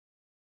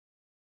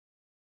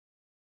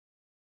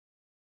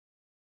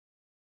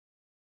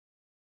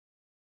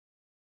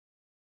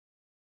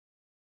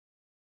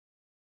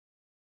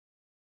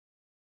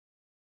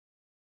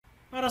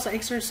Para sa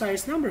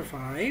exercise number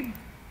 5,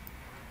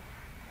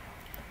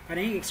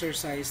 kaning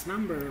exercise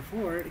number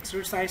 4,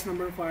 exercise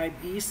number 5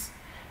 is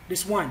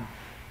this one.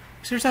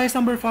 Exercise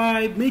number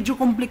 5, medyo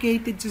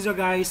complicated siya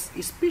guys,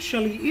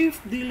 especially if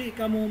dili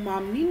ka mo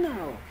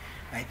maminaw.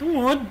 Kaya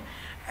tungod,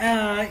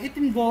 it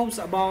involves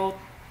about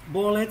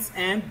bullets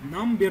and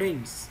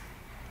numberings.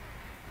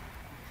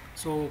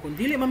 So, kung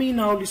dili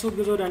maminaw, lisod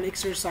ko ang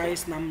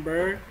exercise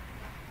number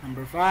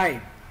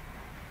 5.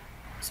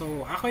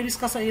 So, ako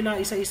i-discuss sa ila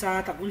isa-isa,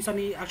 tagunsa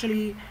ni,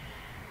 actually,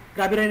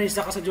 grabe rin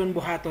isa ka sa John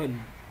buhaton.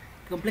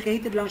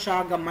 Complicated lang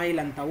siya, gamay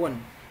lang tawon.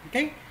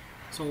 Okay?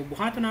 So,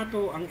 buhaton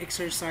nato ang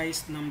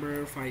exercise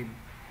number 5.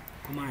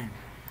 Come on.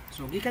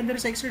 So, gikan diri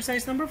sa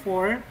exercise number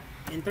 4,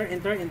 enter,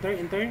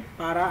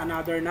 para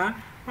another na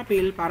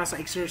papel para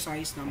sa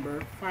exercise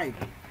number 5.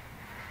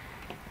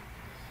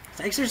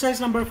 Sa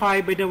exercise number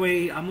 5, by the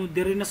way, amo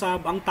diri na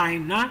sab ang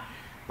time na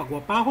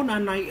pagwapahon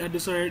anay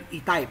sir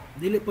i-type.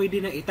 Dili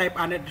pwede na i-type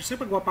anay sir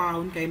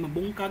pagwapahon kay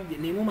mabungkag di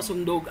nimo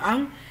masundog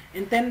ang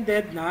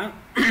intended na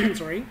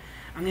sorry,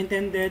 ang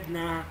intended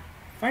na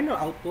final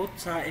output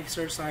sa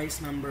exercise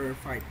number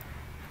 5.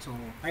 So,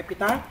 type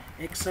kita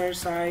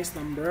exercise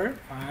number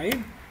 5,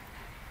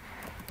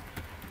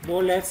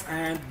 bullets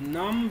and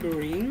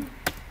numbering,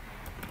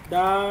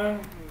 the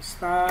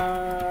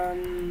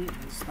standard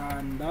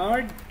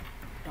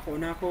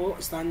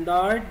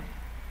standard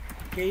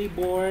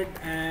keyboard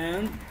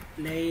and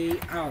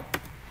layout.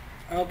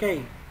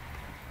 Okay,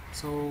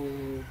 so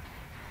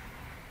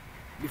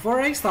before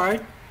I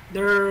start,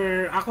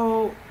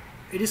 ako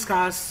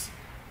i-discuss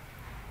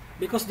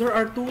because there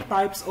are two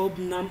types of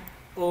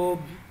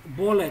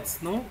bullets,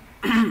 no?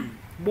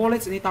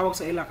 Bullets ini tawag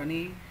sa ila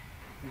kani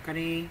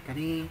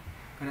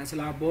kana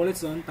sila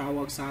bullets don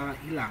tawag sa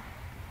ila.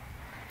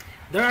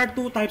 There are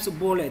two types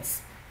of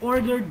bullets,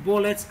 ordered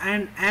bullets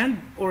and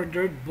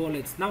unordered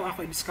bullets. Now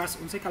ako i-discuss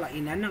unsay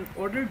kalainan ng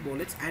ordered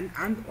bullets and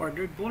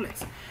unordered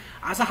bullets.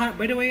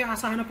 By the way,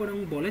 asahan na po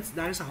ng bullets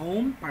dahil sa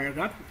home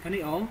paragraph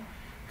kani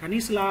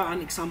sila an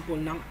example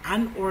ng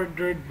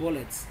unordered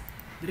bullets.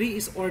 3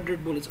 is ordered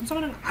bullets. Unsa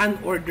man ang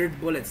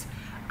unordered bullets?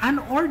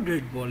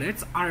 Unordered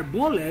bullets are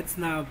bullets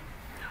na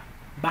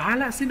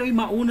bahala sila ay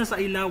mauna sa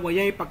ila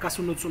wayay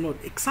pagkasunod-sunod.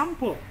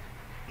 Example.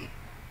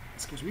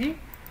 Excuse me.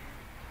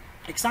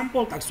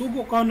 Example,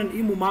 tagsugo ka ng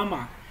imo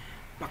mama.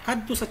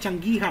 Pakadto sa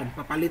tiyanggihan,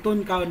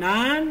 papaliton ka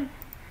ng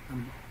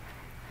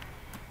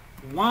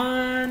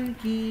 1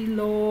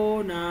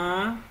 kilo na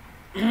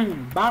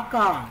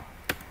baka,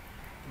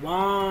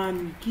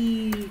 1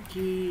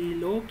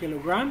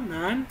 kilogram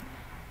ng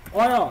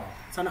oil,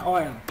 sana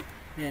oil,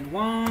 then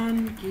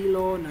 1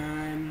 kilo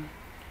ng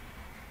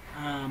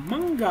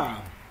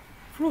mangga,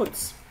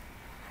 fruits,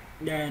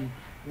 then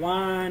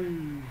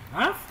 1/2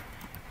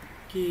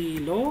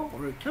 kilo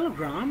or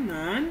kilogram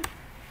ng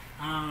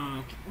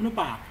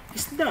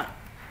isda.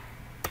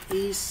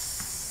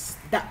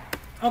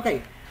 Okay.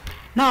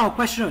 Now,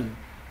 question.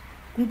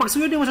 Kung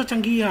pagsuyod mo sa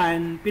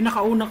tiyanggihan,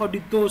 pinakauna ko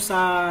dito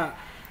sa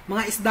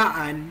mga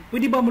isdaan,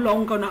 pwede ba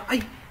mulaong ka na,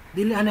 ay,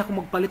 dilihan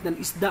ako magpalit ng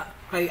isda.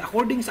 Kay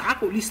according sa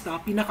ako lista,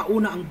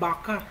 pinakauna ang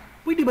baka.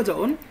 Pwede ba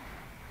doon?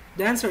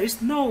 The answer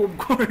is no, of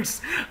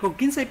course. Kung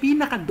kinsay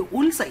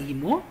pinakaduol sa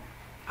imo,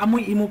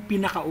 amoy imo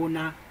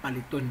pinakauna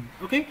paliton.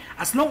 Okay?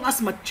 As long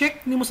as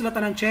ma-check nimo sila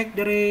tanan, check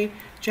dire.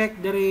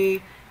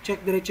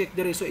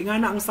 So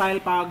ingana ang style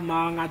pag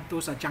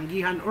mangadto sa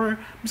tiyanggihan or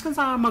miskan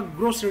sa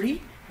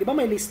mag-grocery, di ba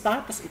may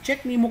lista, tas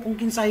i-check nimo kung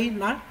kinsay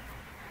na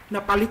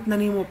napalit na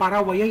nimo para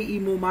wayay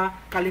imo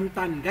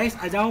makalimtan. Guys,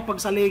 adyaw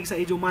pagsalig sa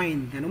ijo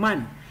mind.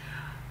 Ganuman.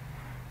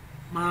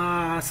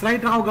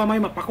 Ma-slide ra ko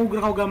gamay, mapakug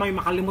ra ko gamay,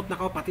 makalimot na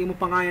ka pati mo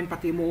pangayan,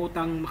 pati mo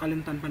utang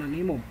makalimtan pa na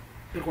nimo.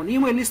 Pero kung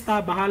imo ilista,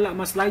 bahala,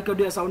 ma-slide ka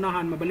diya sa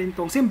unahan,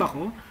 mabalintong simba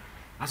ko.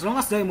 As long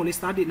as dahil mo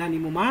lista, di na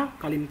nimo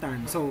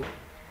makalimtan. So,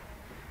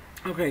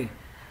 okay.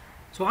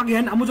 So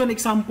again, amo dyan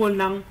example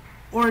ng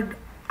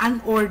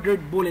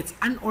unordered bullets.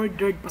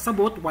 Unordered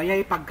pasabot,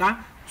 wayay pagka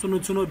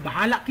sunod-sunod.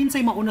 Bahala,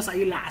 kinsay mauna sa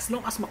ila. As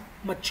long as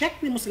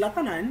ma-check nimo sila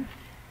tanan.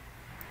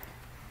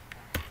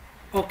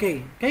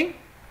 Okay.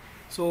 Okay?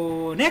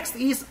 So, next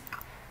is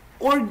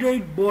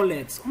ordered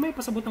bullets. May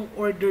pasabot ng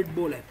ordered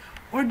bullet.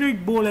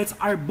 Ordered bullets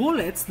are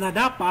bullets na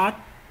dapat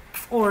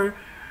or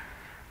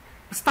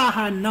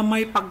listahan na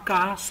may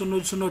pagka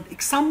sunod-sunod.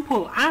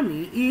 Example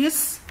ani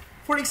is,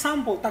 for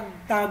example,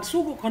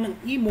 tagsugo ka ng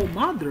imo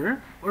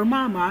mother or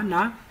mama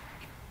na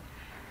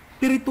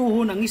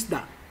pirituhon ang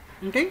isda.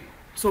 Okay?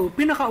 So,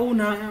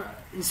 pinakauna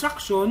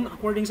instruction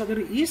according sa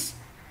diri is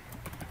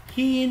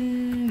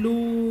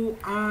hinluan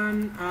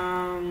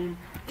ang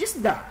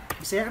isda.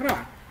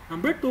 Isera.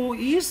 Number 2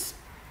 is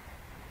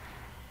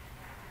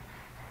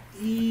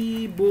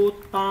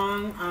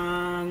ibutang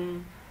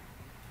ang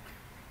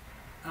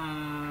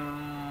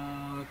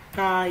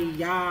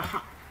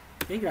kayaha.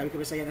 Okay, grabe ka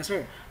ba sa yan,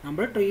 sir?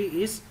 Number 3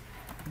 is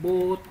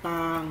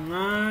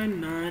butangan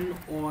ng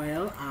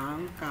oil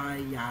ang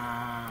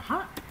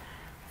kayaha.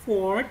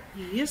 4th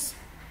is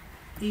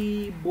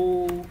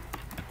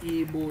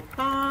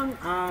ibutang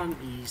ang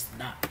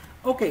isda.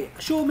 Okay,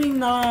 assuming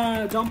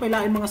na diyan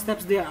pala mga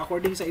steps diya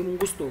according sa imong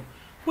gusto.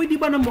 Pwede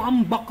ba na mo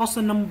ambak ka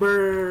sa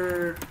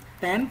number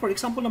 10? For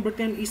example, number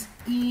 10 is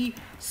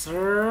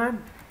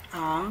i-serve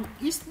ang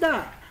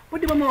isda.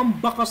 Pwede ba mo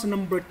ambak ka sa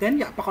number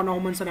 10? Ya pa ka na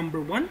human sa number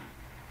 1?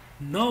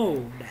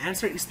 No. The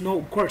answer is no,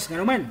 of course.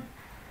 Nga naman.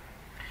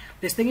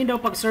 Testingin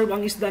daw pag-serve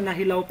ang isda na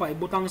hilaw pa,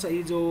 ibutang sa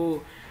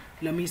ijo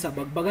lamisa.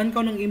 Bagbagan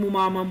ka ng imo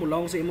mama,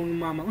 mulong sa imong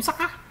mama. Unsa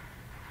ka?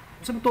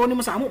 Unsa tuon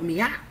mo sa amo?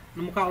 Miya.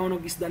 Na mukha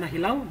ng isda na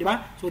hilaw, di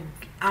ba? So,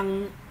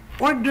 ang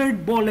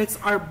ordered bullets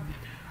are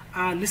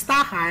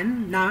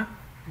listahan na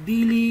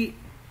dili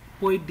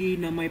pwede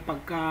na may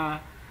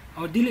pagka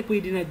o dili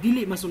pwede na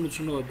dili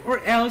masunod-sunod, or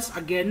else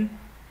again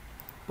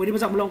pwede ba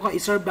sa mulong ka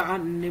i-serve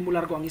daan ni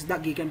mular ko ang isda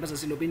gikan pa sa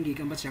silupin,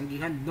 gikan pa sa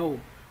siyanggihan? No,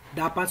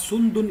 dapat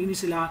sundon ini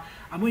sila.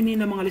 Amoy ni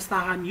na mga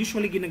listahan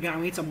usually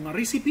ginagamit sa mga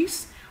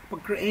recipes,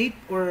 pag-create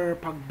or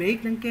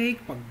pag-bake ng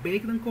cake,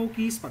 pag-bake ng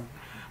cookies,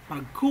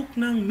 pag-cook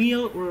ng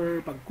meal or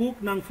pag-cook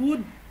ng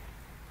food.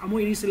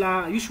 Amoy ini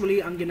sila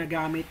usually ang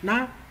ginagamit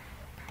na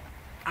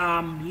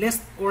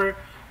list or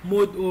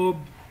mode of.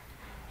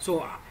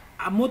 So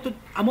amo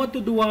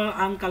to duwa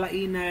ang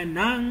kalainan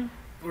ng,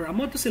 or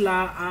amo to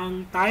sila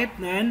ang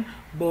type ng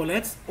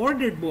bullets,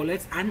 ordered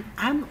bullets and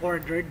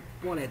unordered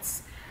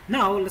bullets.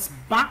 Now let's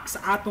back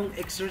sa atong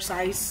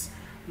exercise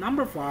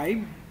number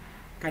 5.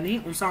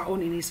 Kani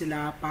unsaon ini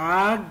sila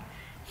pag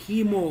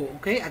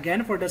himo. Okay,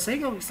 again for the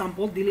sake of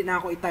example, dili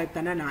na ako i-type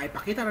tanan na,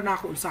 ipakita na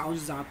ako unsaon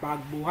sa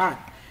pagbuhat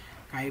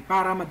kay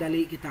para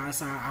madali kita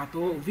sa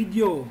ato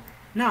video.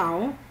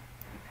 Now,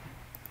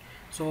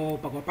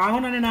 so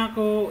pagpapahon na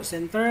nako,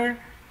 center,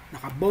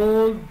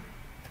 naka-bold,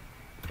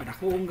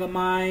 padakuong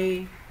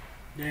gamay,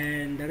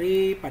 then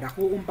dari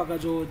padakuong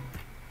pagajod.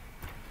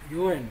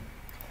 Yun.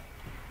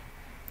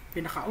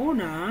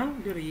 Pinakauna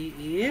dari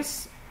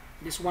is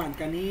this one,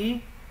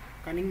 kaning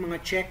mga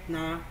check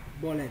na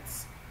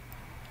bullets.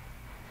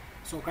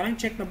 So kaning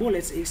check na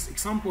bullets is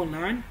example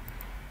na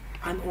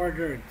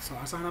unordered. So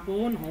asa na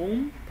po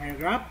home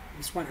paragraph,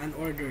 this one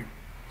unordered.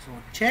 So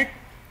check.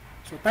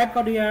 So type ka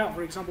diya,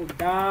 for example,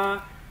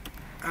 the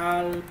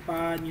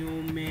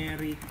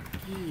alphanumeric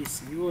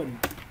keys. Yun.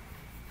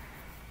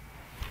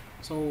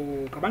 So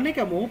kabanay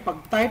ka mo,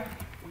 pag type,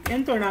 pag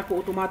enter na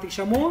ako, automatic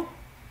siya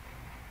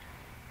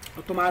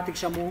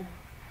mo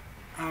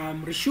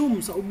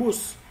resume sa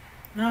ubos.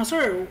 Na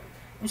sir,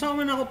 unsa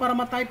man ako para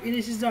ma-type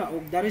ini siya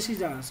o dari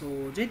siya.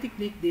 So jay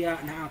technique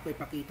diya na ako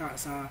ipakita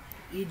sa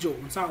ijo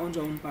unsaon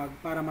jud pag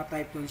para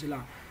ma-type don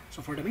sila. So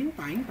for the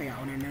meantime,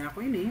 payaon na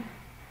ako ini.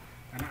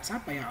 Kana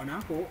sa payaon na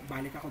ako,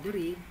 balik ako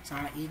diri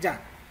sa ija.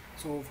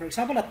 So for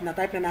example, at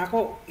na-type na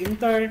ako,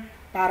 enter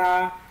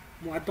para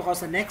mo adto ka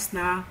sa next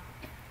na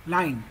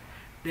line.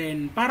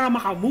 Then para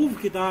maka-move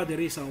kita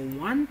diri sa 1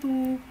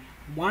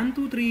 2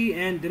 3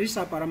 and diri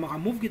sa para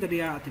maka-move kita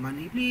diya at man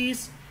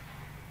please.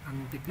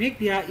 Ang technique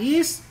diya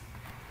is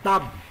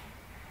tab.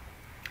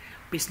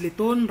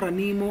 Pisliton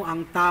ranimo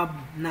ang tab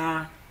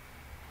na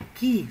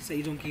key sa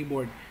iyong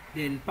keyboard.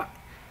 Then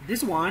this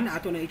one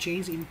ato na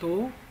i-change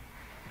into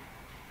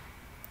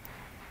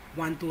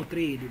 1 2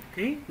 3.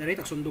 Okay? Dari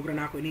tak sundog ra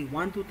nako ini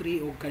 1 2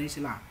 3 og kani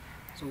sila.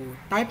 So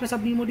type na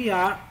sab nimo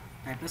diya,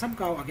 type na sab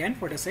ka again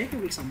for the sake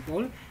of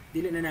example,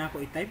 dili na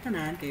nako i-type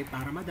tanan kay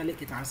para madali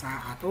kita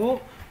sa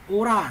ato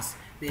oras.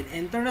 Then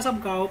enter na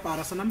sab ka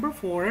para sa number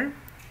 4,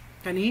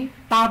 kani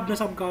tab na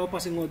sab ka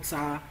pasingod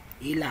sa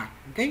ila.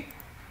 Okay?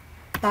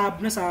 Tab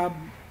na sab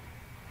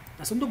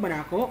nasundog ba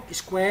nako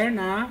square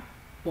na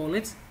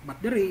bullets, but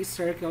diri is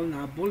circle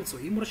na bullets. So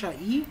imo siya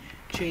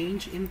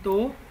i-change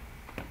into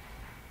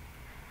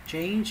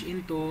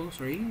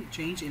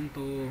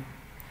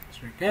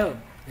circle.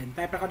 Then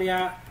type ka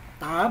diya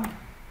tab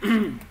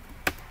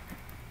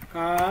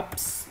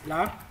caps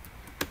lock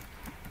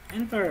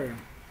enter.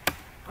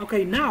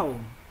 Okay, now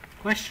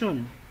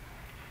question,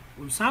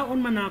 unsaon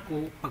man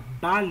ako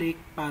pagbalik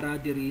para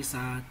diri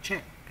sa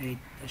check? Kay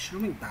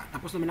assuming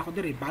tapos naman ako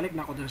diri, balik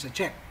na ako diri sa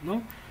check,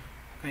 no?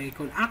 Kay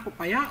kung ako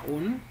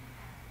payaon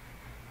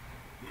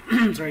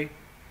sorry,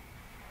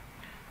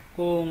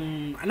 kung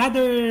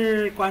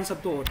another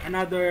concept to,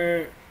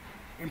 another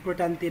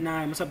importante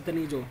na masabtan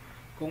niyo,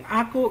 kung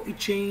ako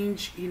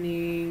i-change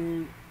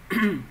ining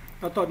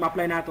to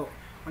ma-apply nato,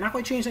 kung ako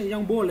i-change ang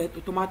iyang bullet,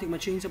 automatic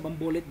ma-change sa bang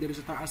bullet diri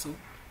sa taas. So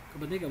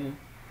kabaday ka mo,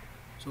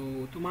 so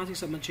automatic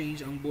sa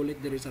ma-change ang bullet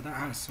diri sa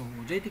taas. So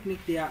jay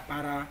technique diya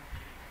para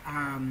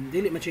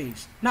dili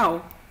ma-change.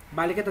 Now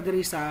balik kita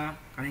diri sa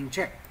kaning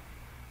check.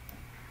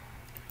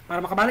 Para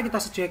makabalik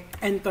kita sa check,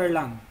 enter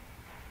lang.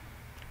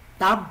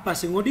 Tab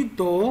pasingod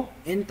dito,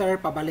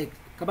 enter pabalik.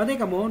 Kabaday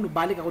ka mo, no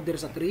balik ako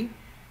diri sa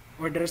 3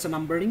 or diri sa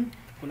numbering.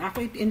 Kung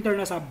ako enter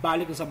na sa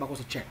balik na sa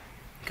ako sa check.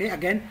 Okay,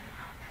 again,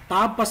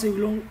 tab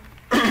pasingulong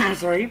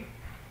sorry.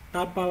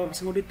 Tab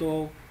pasingod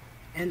dito,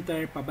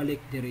 enter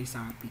pabalik diri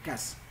sa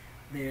pikas.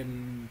 Then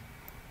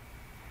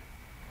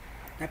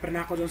type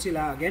na ako doon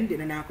sila. Again, di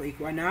na ako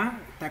ikuha na,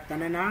 type ta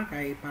na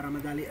kay para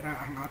madali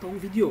ra ang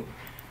atong video.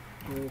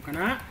 So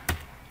kana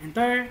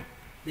enter,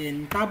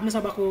 then tab na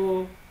sab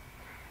ako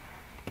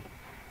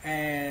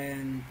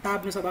and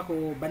tab na sab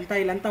ako,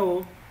 bantay lang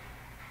tawo.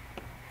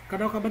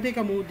 Kadaw kabantay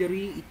ka mo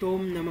diri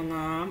itom na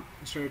mga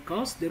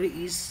circles, diri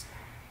is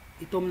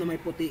itom na may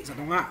puti sa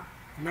tunga.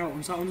 Now,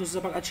 unsa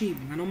sa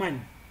pag-achieve ngano man.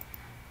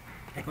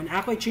 Kaya kung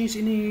ako i-change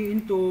ini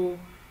into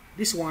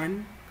this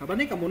one,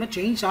 kabantay ka mo na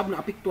change sab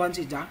na apektuhan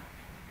si ja.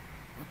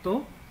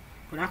 Ito,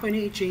 kung ako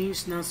ini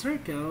i-change na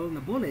circle na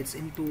bullets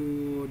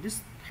into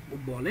this type of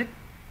bullet,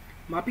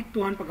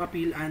 maapektuhan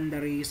pag-apilan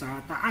dari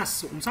sa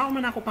taas. So, unsa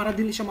man ako para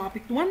dili siya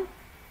maapektuhan,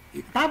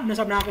 i-tab na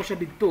sab na ako siya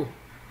didto.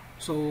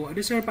 So,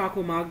 deserve pa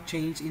ako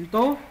mag-change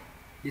into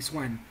this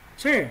one.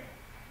 Sir,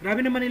 grabe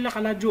naman nila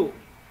kaladyo.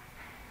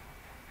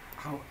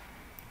 How?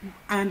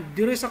 And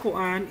dire sa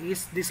kuan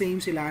is the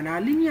same sila na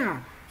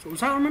linya. So,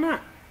 saan man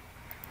na?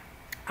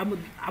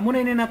 Amo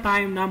na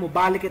time na mo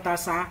balik kita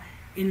sa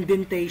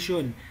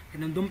indentation.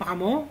 Nandun pa ka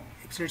mo,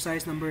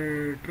 exercise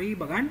number 3,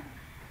 bagan?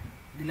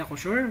 Dila ko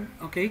sure.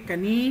 Okay,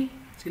 kani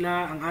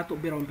sila ang ato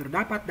biron. Pero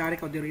dapat, dari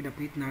ka diri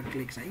dapit na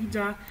click sa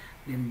ija.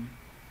 Then,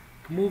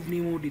 move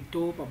nimo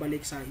dito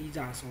pabalik sa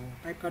ija. So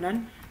type ka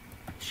nan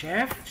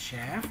chef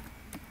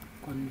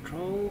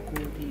control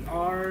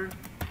CTR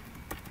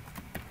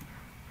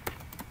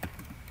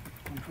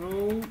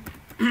control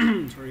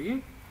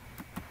sorry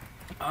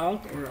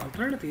alt or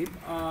alternative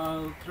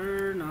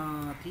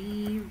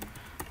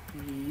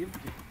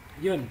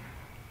yun.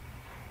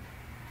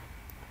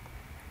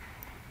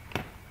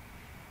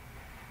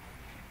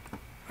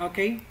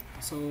 Okay,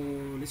 so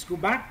let's go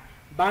back.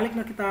 Balik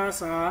na kita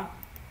sa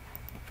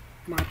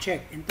mga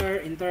check, enter,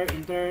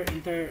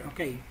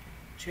 okay,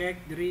 check,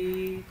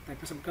 diri, type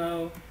sa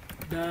ka,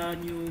 the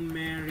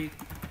numeric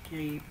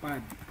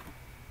keypad,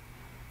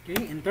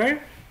 okay,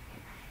 enter,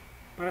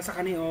 para sa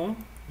kanio,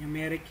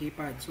 numeric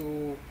keypad.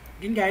 So,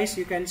 again guys,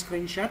 you can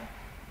screenshot,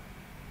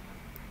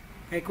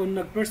 kaya kung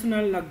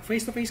nag-personal,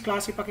 nag-face-to-face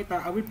klase pa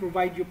kita, I will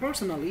provide you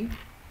personally,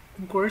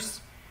 of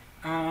course,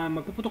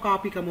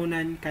 magpupotocopy ka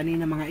muna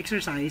kanina mga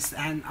exercise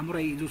and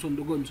amuray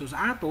susundugon. So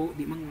sa ato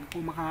di man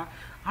ko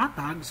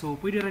makahatag, so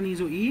pwede ra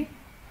nizo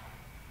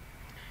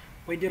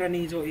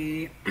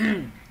i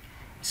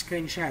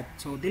screenshot.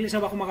 So dili sa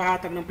ba ko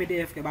makahatag ng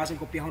PDF kay basin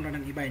kopyahon ra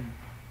ng iban.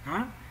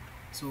 Ha?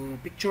 So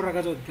picture ra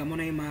gazod kamo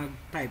na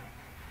mag-type.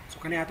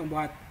 So kani atong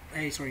buhat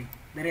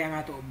dari ang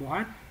ato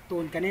buhat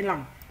tuon kani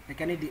lang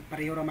kani di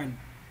pareho ra man.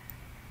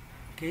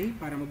 Okay,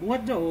 para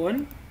mabuhat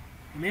doon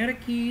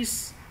numeric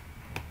keys.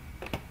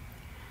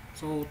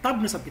 So, tab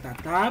na sa kita.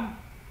 Tab.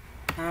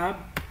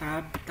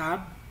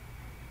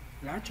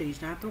 Wala, change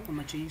na to. Kung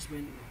ma-change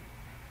when...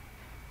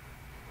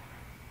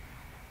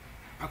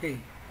 Okay.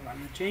 Wala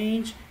na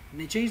change.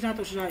 Na-change na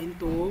to siya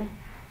into...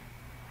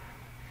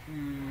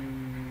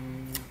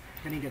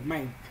 kanigad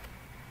mind.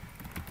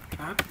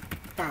 Tab.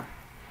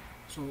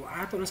 So,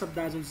 ato na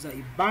sabdazon sa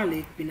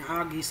ibalik,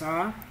 pinaagi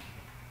sa...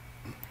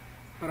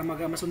 Para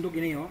masundog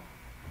yun yun.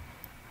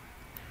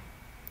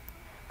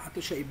 Ato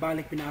siya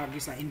ibalik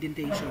pinaagi sa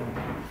indentation.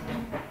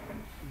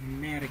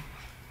 Numeric.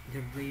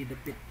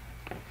 Dapit.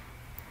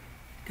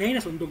 Okay,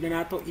 nasundog na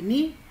nato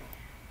ini.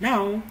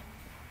 Now,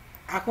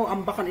 ako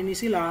ambakan ini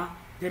sila.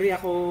 Diri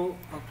ako,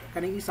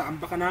 kaning isa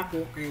ambakan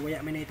ako. Kay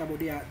waya may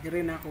naitabo diya. Diri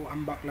na ako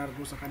ambak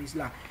largo sa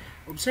kanisla.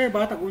 Observe,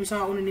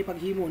 tag-unsaon ni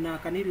paghimo na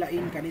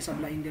kanilain,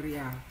 kanisablain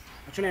diri.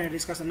 Actually,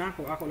 na-discuss na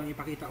ako lang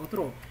ipakita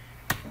otro.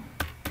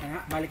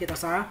 Kaya, balik kita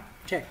sa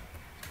check.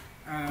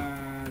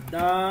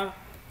 The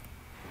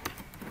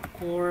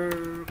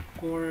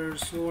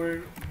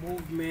cursor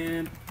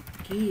movement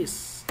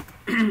keys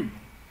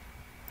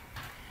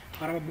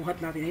para mabuhat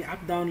natin ay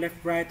up, down,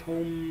 left, right,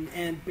 home,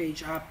 and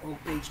page up o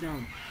page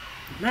down.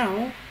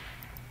 Now,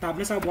 tab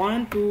na sa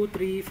 1, 2,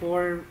 3,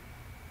 4,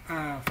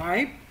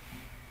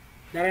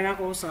 5. Dari na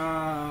ako sa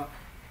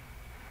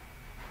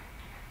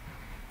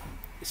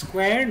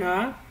square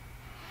na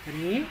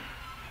kani.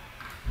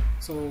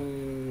 So,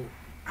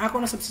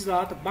 ako na sa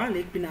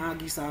balik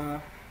pinaagi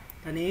sa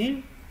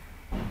kani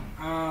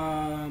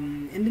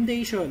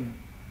indentation.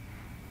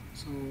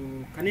 So,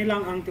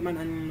 kanilang ang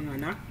timanan mga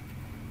anak.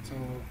 So,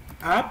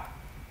 up.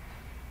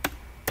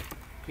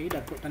 Okay,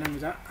 dagko tanan mo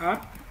sa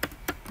up,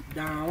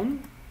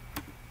 down,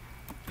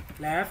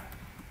 left,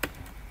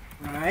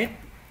 right.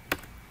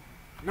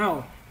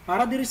 Now,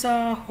 para diri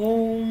sa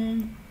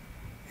home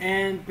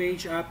and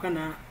page up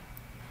kana,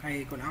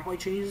 kay kung ako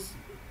i-change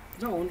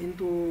zone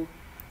into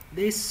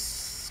this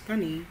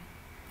kani,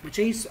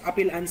 ma-change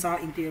apilan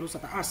sa intero sa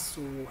taas.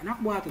 So,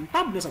 anak buhaton,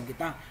 tab na sab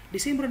kita.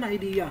 December na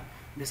idea.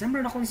 December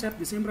na concept,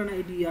 December na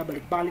idea,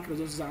 balik-balik ra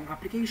sa ang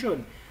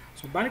application.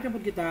 So, balik na po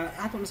kita,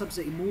 ato na sab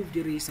sa i-move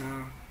diri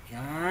sa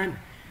yan.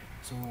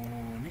 So,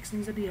 next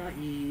thing sa dia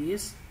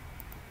is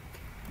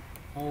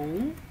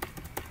home,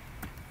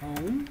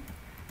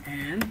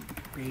 and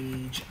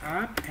page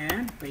up,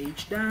 and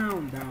page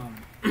down.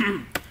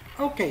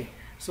 Okay.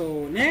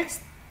 So,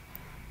 next,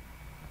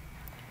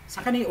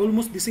 sa kani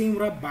almost the same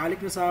ra,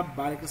 balik na sab.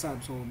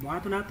 So,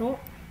 buhato na to.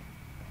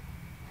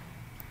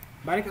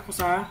 Balik ako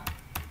sa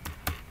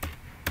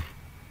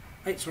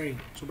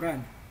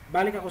sobran.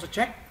 Balik ako sa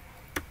check.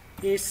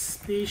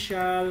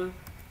 Special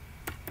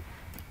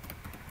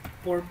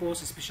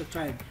purpose special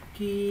child.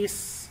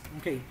 Keys.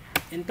 Okay.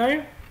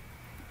 Enter.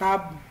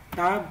 Tab,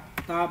 tab,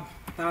 tab,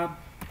 tab,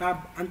 tab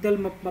until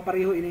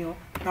mapareho ini oh.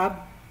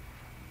 Tab.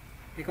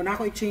 Okay, kung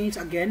ako i-change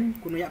again,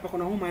 kung pa ko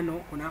na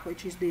humano, kung ako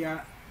i-change diya,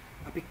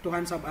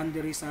 apiktuhan sa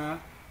bandiri sa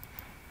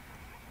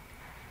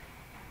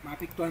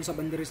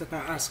bandiri sa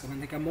taas,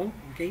 kamantay ka mo,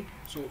 okay?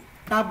 So,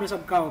 tab na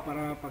sab ka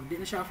para pag di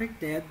na siya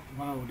affected,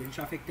 wow, di na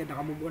siya affected,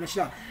 nakamubo na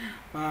siya.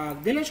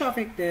 Pag di na siya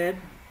affected,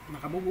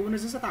 nakamubo na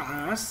siya sa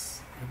taas,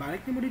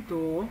 balik mo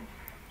dito,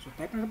 so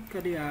type na sab ka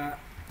diya,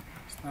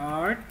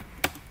 start,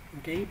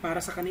 okay,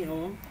 para sa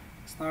kaniyo,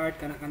 start,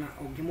 kana,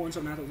 o gimuon sa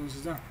nato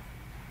sa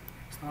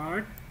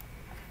start,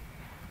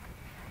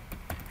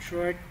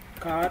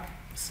 shortcut,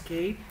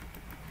 escape,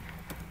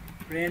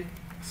 print,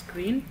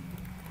 screen,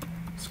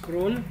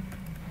 scroll,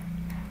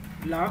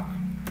 lock,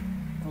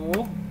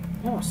 o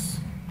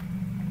pause.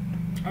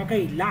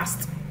 Okay,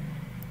 last.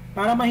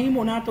 Para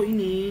mahimo nato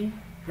ini,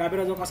 grabe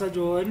na to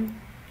kasadyon,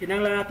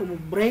 kinahanglan nato mo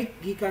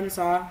break gikan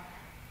sa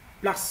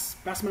plus.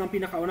 Plus man ang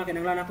pinakauna,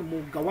 kinahanglan nato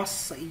mo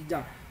gawas sa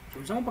ija. So,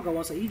 unsa mo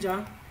paggawas sa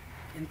ija?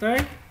 Enter,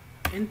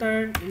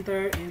 enter,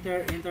 enter, enter,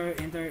 enter,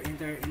 enter,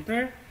 enter,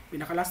 enter.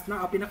 Pinaka-last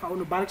na,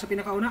 pinakauna, balik sa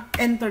pinakauna,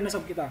 enter na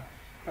sab kita.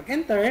 Pag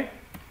enter,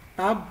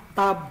 tab,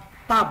 tab,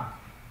 tab.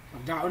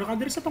 Pag dao na ka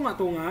diri sa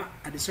tunga-tunga,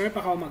 adisir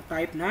pa ka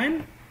mag-type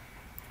nan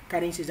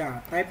kaning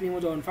siya. Type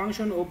nimo doon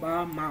function of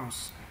a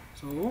mouse.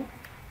 So,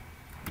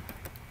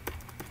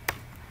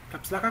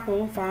 caps lock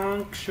ako,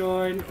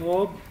 function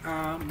of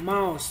a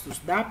mouse. Tapos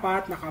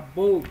dapat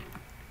naka-bold.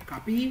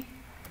 Copy.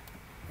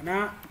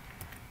 Kana,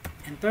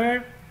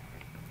 enter.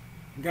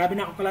 Grabe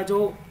na ako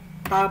kaladyo.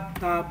 Tab,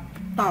 tab,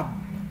 tab.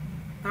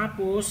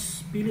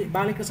 Tapos,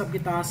 balik ka sa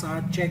kita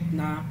sa check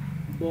na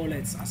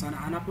bullets. Asa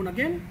na ana po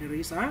again? There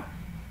is a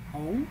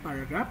home,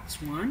 paragraph, this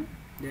one,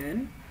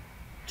 then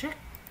check.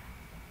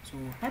 So,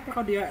 type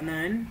ako diya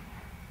nan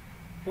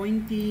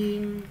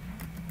pointing,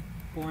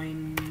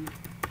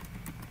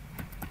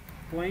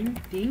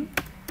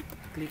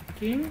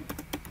 clicking,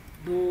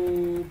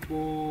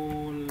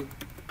 double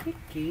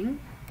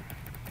clicking,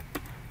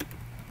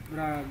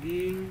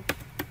 dragging,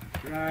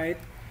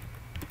 right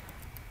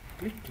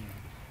clicking.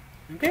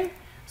 Okay?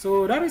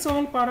 So, that is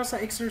all para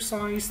sa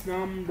exercise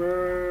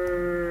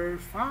number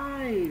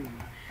 5.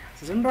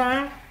 Sa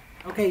genre,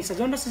 okay, sa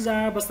genre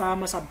siya, basta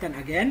masabtan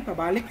again,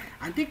 pabalik.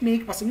 Ang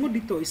technique, pasingod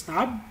dito is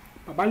tab,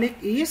 pabalik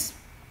is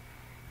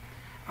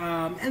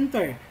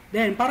enter.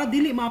 Then, para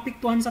dili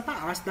maapektuhan sa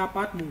taas,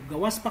 dapat mo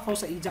gawas pa ka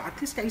sa ija, at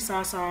least ka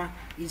isa sa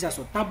ija.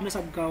 So, tab na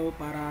sab ka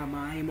para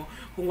mahimo.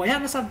 Kung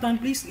wala na sabtan,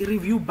 please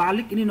i-review,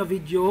 balik ini na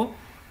video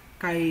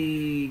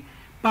kay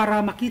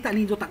para makita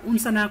ninyo tag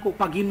unsa na ako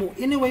paghimo.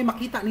 Anyway,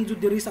 makita ninyo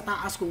diri sa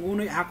taas kung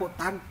unoy ako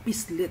tag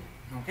pislit.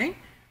 Okay?